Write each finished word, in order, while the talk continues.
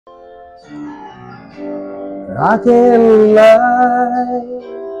I can't lie.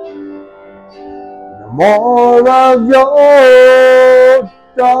 No more of your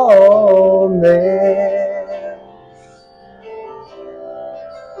torment.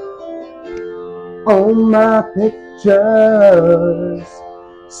 All my pictures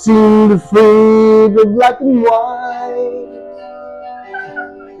seem to fade to black and white.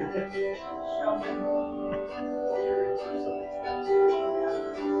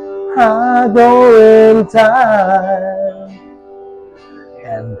 I go in time,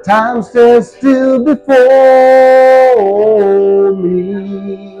 and time stands still before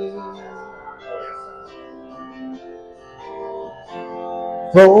me.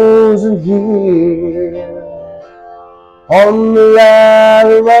 Frozen here on the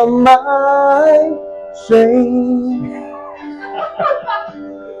ladder of my shame.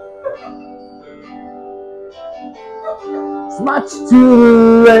 It's much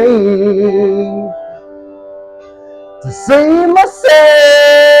too late to save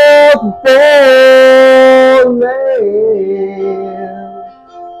myself before then.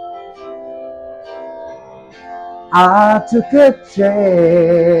 I took a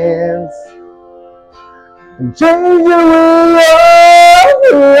chance and changed the way of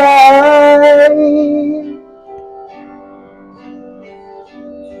life,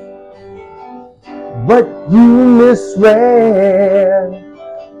 but you misread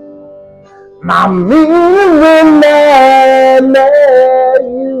my meaning when I met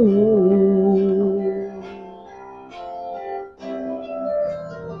you.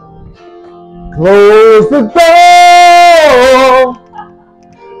 Close the door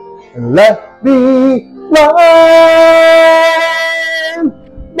and let me blind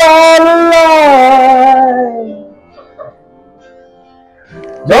by the light.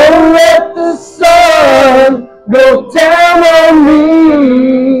 Don't let the sun go down on me.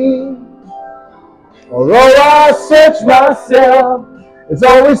 Although I search myself, it's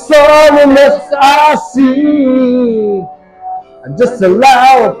always someone else I see. I just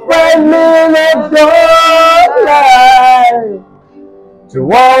allow a fragment of your life to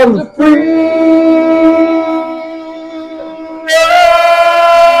wander free.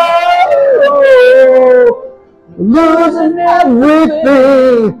 Oh, losing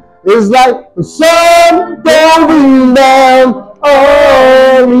everything is like the sun going down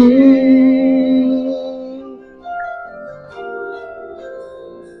on me.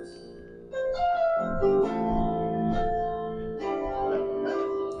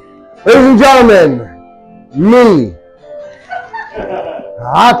 Ladies and gentlemen, me.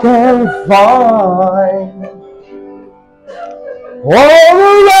 I can't find all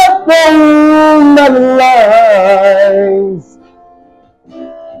the left that lies.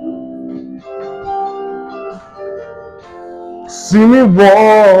 See me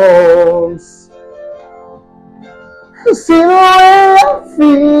once, see the way I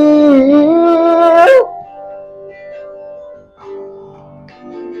feel.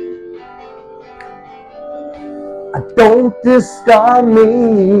 Don't discard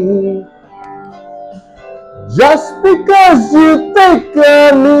me just because you think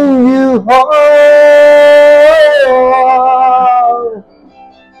I mean you harm.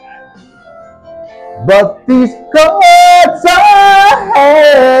 But these cards I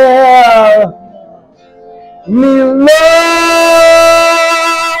have me love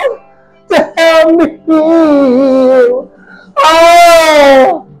to help me heal.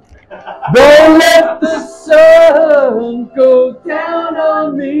 Oh, don't let the sun go down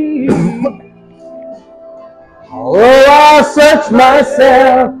on me. Although I search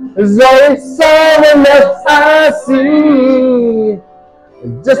myself, there's always someone else I see.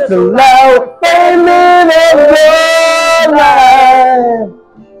 Just allow a payment of your life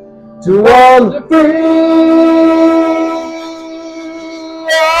to wander free.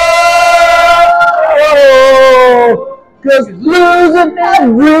 Oh, 'cause losing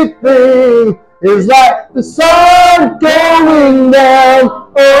everything is like the sun going down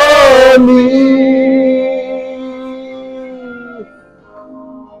on me.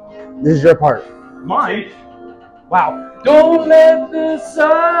 This is your part. Mine? Wow. Don't let the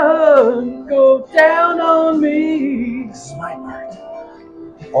sun go down on me. This is my part.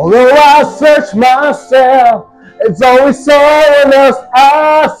 Although I search myself, it's always someone else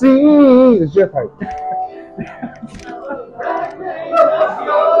I see. This is your part.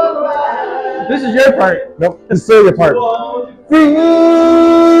 This is your part. Nope, this is still your part. Free.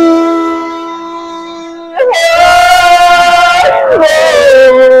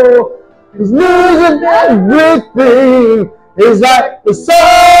 Cause losing everything is like the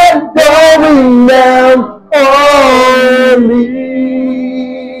sun going down on me.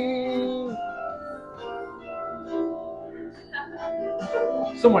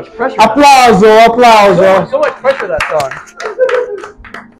 So much pressure. Applauso, applauso. So much pressure that song.